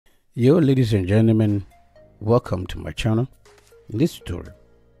Yo, ladies and gentlemen, welcome to my channel. In this tutorial,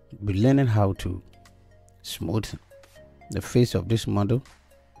 we'll be learning how to smooth the face of this model,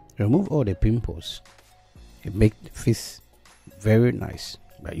 remove all the pimples, and make the face very nice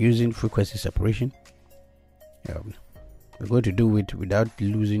by using frequency separation. We're going to do it without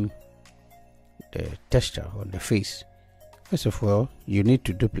losing the texture on the face. First of all, you need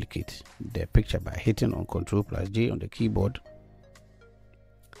to duplicate the picture by hitting on Ctrl+J on the keyboard.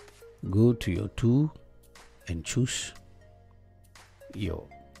 Go to your tool and choose your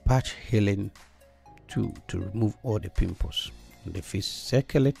patch healing tool to remove all the pimples on the face.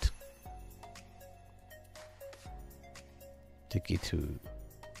 Circle it, take it to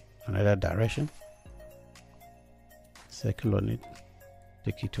another direction, circle on it,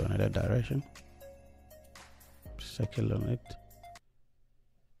 take it to another direction, circle on it,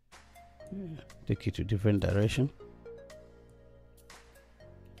 take it to different direction,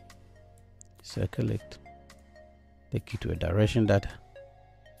 circle it, take it to a direction that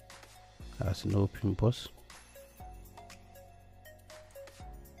has no pimples.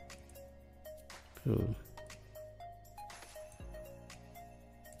 So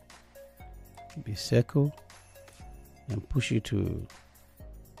be circle and push it to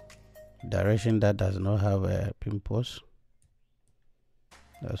direction that does not have pimples.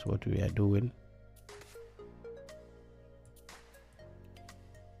 That's what we are doing.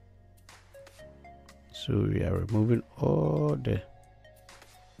 So we are removing all the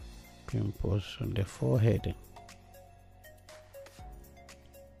pimples on the forehead.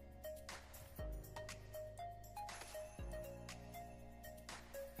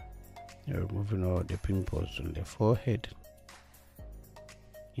 You're removing all the pimples on the forehead.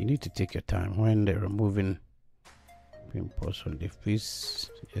 You need to take your time when they're removing pimples on the face.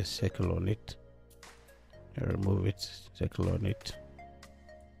 Just circle on it, remove it, circle on it,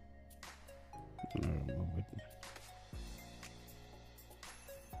 remove it.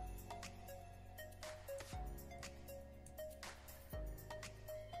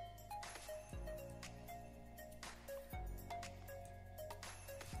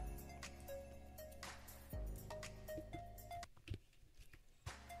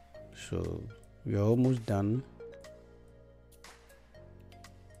 So we are almost done.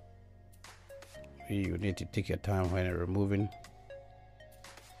 You need to take your time when removing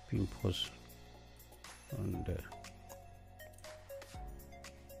pimples on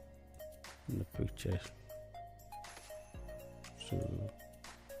the picture. So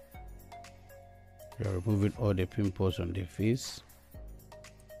we are removing all the pimples on the face.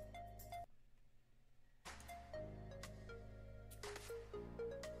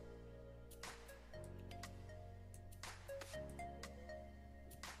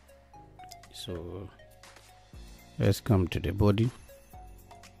 So let's come to the body,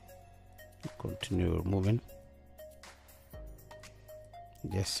 continue removing,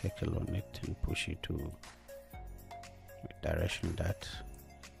 just circle on it and push it to the direction that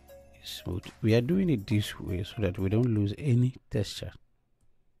is smooth. We are doing it this way so that we don't lose any texture.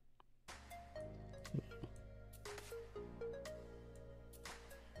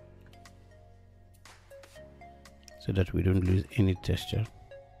 So that we don't lose any texture.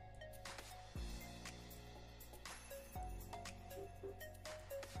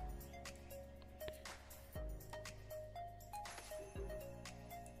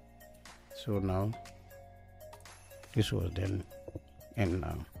 So now this was done, and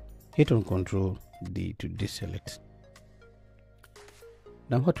now hit on Ctrl D to deselect.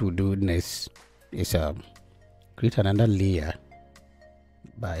 Now what we'll do next is create another layer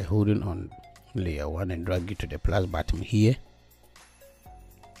by holding on layer 1 and drag it to the plus button here.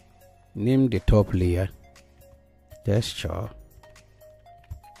 Name the top layer texture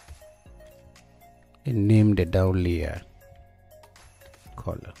and name the down layer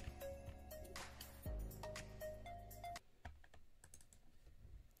color.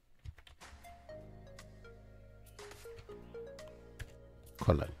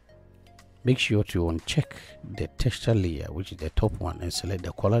 Make sure to uncheck the texture layer, which is the top one, and select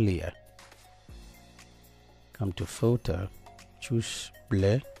the color layer. Come to filter, choose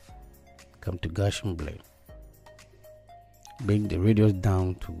blur, come to Gaussian blur. Bring the radius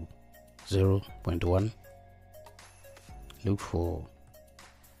down to 0.1. Look for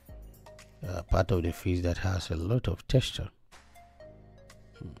a part of the face that has a lot of texture.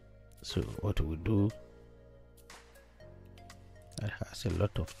 So what we do, that has a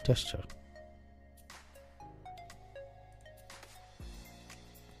lot of texture.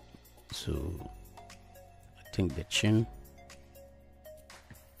 So I think the chin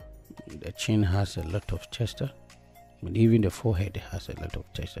has a lot of texture. And even the forehead has a lot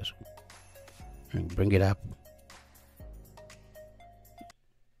of texture. And bring it up.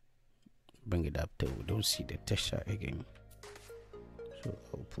 Bring it up till we don't see the texture again. So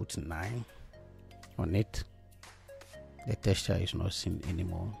I'll put 9 on it. The texture is not seen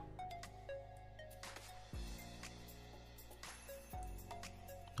anymore.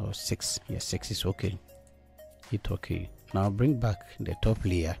 Or 6. Yes, 6 is okay. Hit OK. Now bring back the top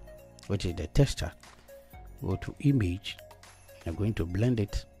layer, which is the texture. Go to image. I'm going to blend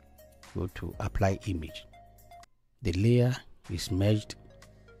it. Go to apply image. The layer is merged.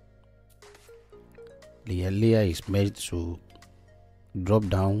 The layer is merged, so drop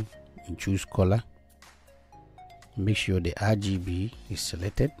down and choose color. Make sure the RGB is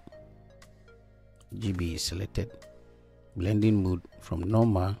selected. GB is selected. Blending mode from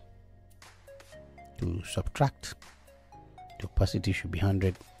normal to subtract. The opacity should be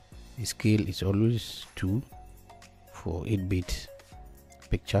 100. The scale is always 2 for 8-bit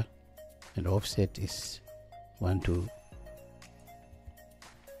picture, and the offset is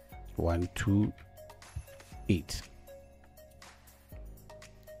 128.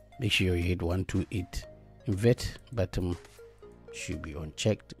 Make sure you hit 128. Invert button should be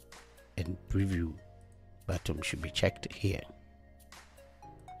unchecked, and preview button should be checked here.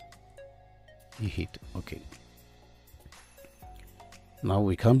 You hit OK. Now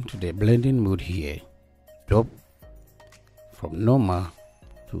we come to the blending mode here. Drop from normal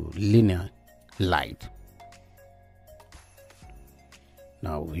to linear light.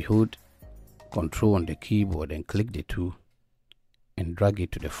 Now we hold Control on the keyboard and click the 2 and drag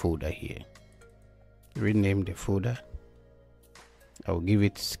it to the folder here. Rename the folder. I will give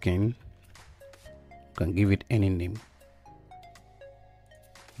it Skin. You can give it any name.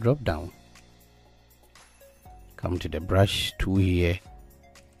 Drop down. Come to the brush tool here.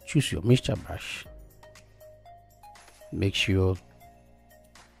 Choose your mixture brush. Make sure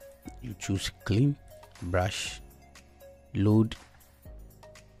you choose clean brush. Load.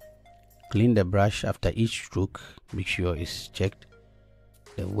 Clean the brush after each stroke. Make sure it's checked.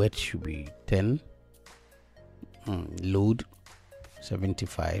 The wet should be 10. Load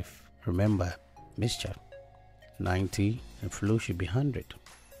 75. Remember, mixture 90 and flow should be 100.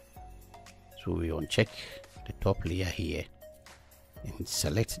 So we uncheck the top layer here and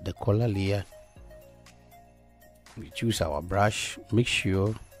select the color layer. We choose our brush. Make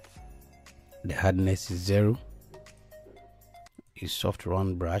sure the hardness is 0. It's soft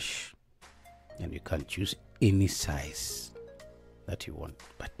round brush, and you can choose any size that you want,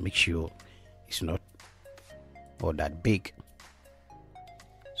 but make sure it's not all that big.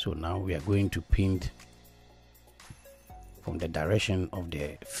 So now we are going to paint from the direction of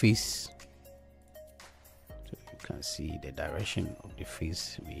the face. So you can see the direction of the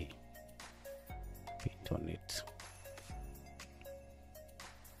face. We paint on it.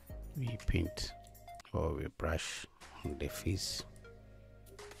 We paint, or we brush on the face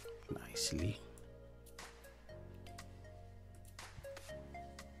nicely.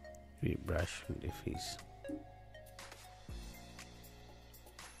 We brush on the face.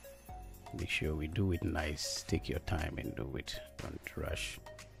 Make sure we do it nice. Take your time and do it. Don't rush.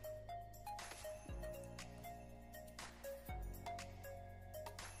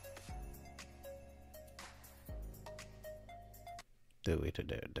 Do it to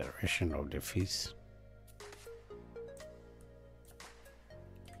the direction of the face.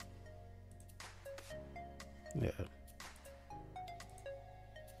 Yeah.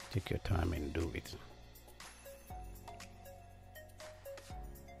 Take your time and do it.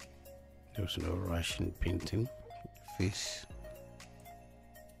 There's no rush in painting face.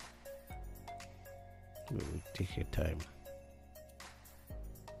 Take your time.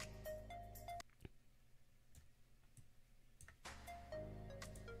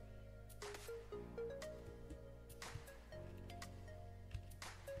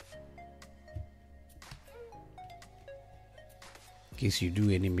 In case you do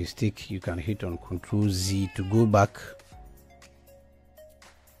any mistake, you can hit on Ctrl Z to go back.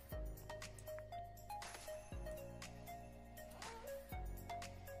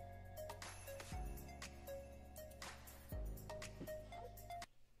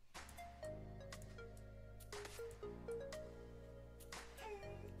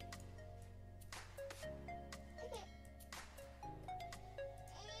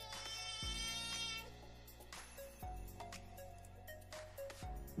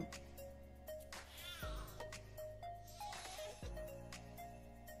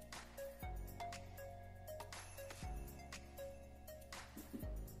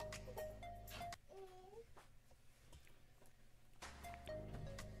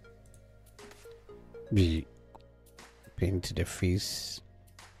 paint the face.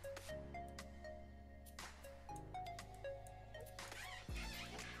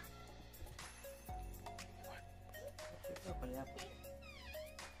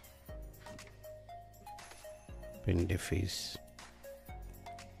 Paint the face.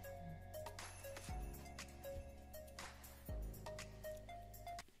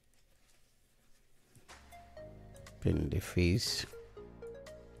 Paint the face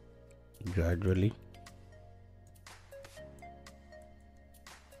gradually.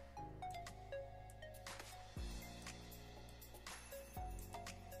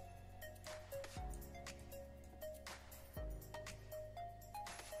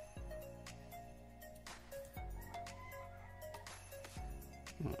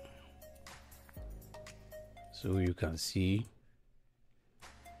 So you can see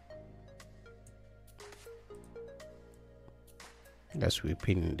as we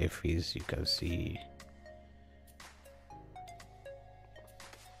paint the face, you can see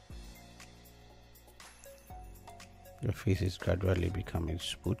the face is gradually becoming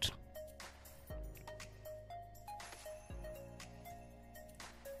smooth.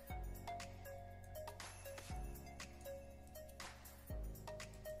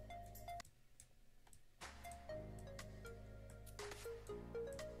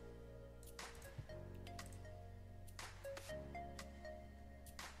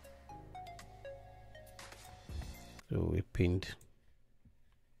 So we paint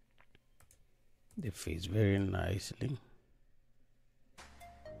the face very nicely.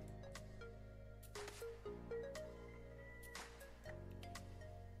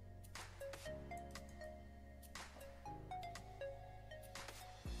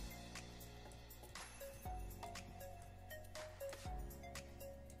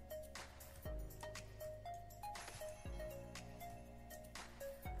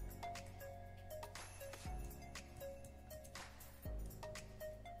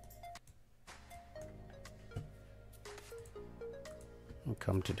 And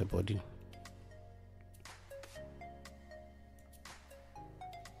come to the body.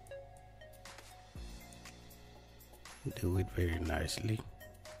 Do it very nicely.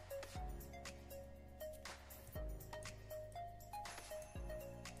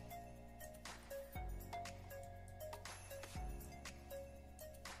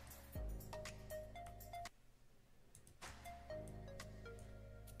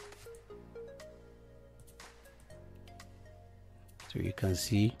 So you can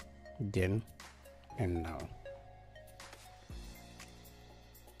see then and now.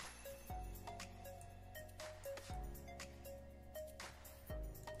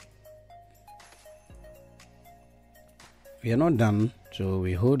 We are not done, so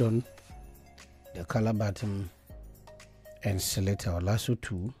we hold on the color button and select our lasso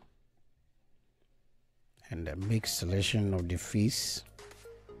tool and make selection of the face.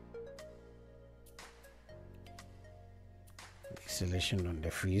 Selection on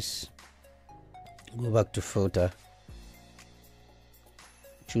the face. Go back to filter,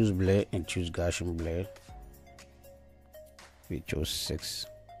 choose blur and choose Gaussian blur. We chose 6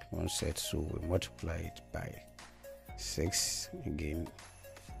 one set, so we multiply it by 6 again,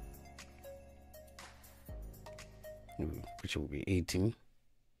 which will be 18.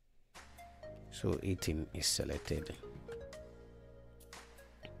 So 18 is selected.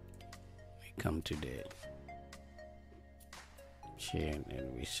 We come to the chain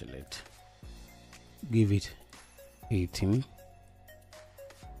and we select, give it 18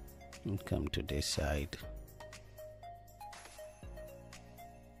 and come to this side,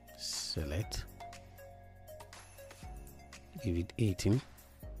 select, give it 18,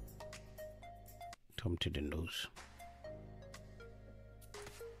 come to the nose,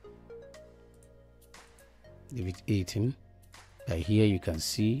 give it 18. Here you can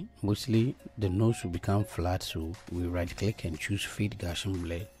see mostly the nose will become flat, so we right click and choose fade Gaussian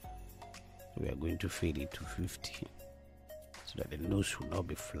blur. We are going to fade it to 50 so that the nose will not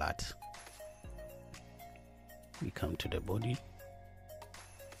be flat. We come to the body,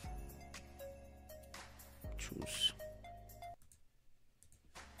 choose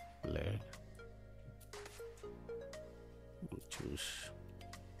blur, choose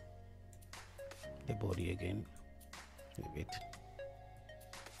the body again, leave it.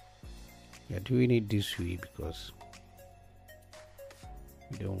 We are doing it this way because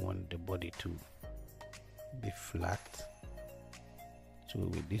we don't want the body to be flat. So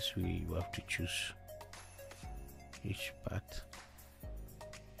with this way you have to choose each part.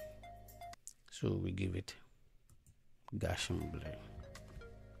 So we give it Gaussian blur.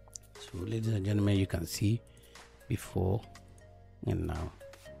 So ladies and gentlemen, you can see before and now.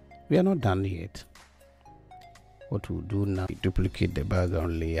 We are not done yet. what we'll do now, we duplicate the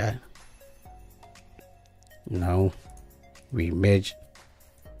background layer. Now we merge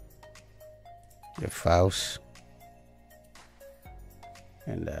the files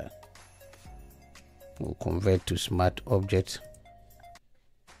and we'll convert to smart object.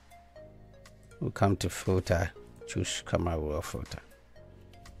 We'll come to filter, choose camera raw filter.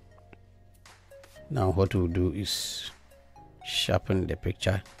 Now what we'll do is sharpen the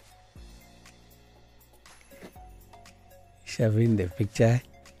picture. Sharpen the picture.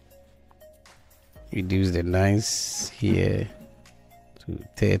 Reduce the noise here to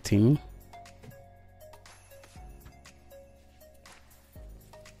 13.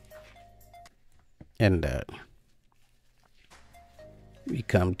 And we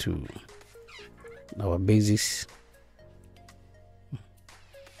come to our basics,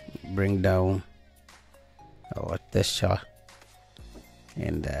 bring down our texture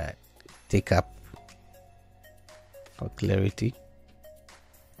and take up our clarity.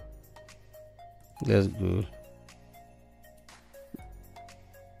 Let's go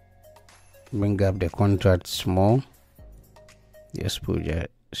bring up the contrast small. The exposure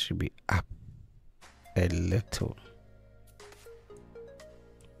should be up a little.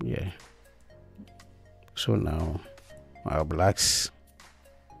 Yeah. So now our blacks,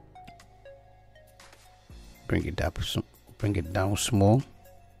 bring it up, bring it down small.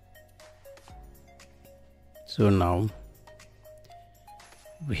 So now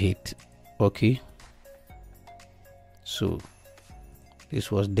we hit OK. So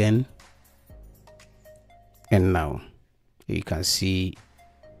this was done, and now you can see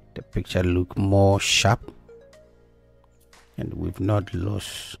the picture look more sharp, and we've not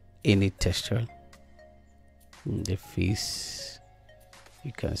lost any texture in the face.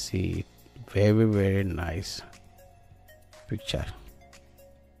 You can see very, very nice picture.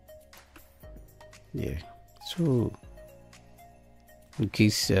 Yeah. So in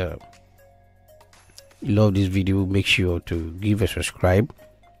case you love this video, make sure to give a subscribe,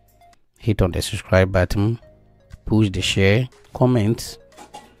 hit on the subscribe button, push the share, comment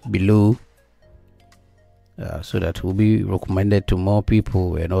below, so that we'll be recommended to more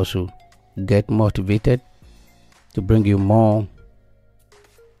people and also get motivated to bring you more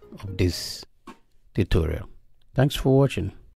of this tutorial. Thanks for watching.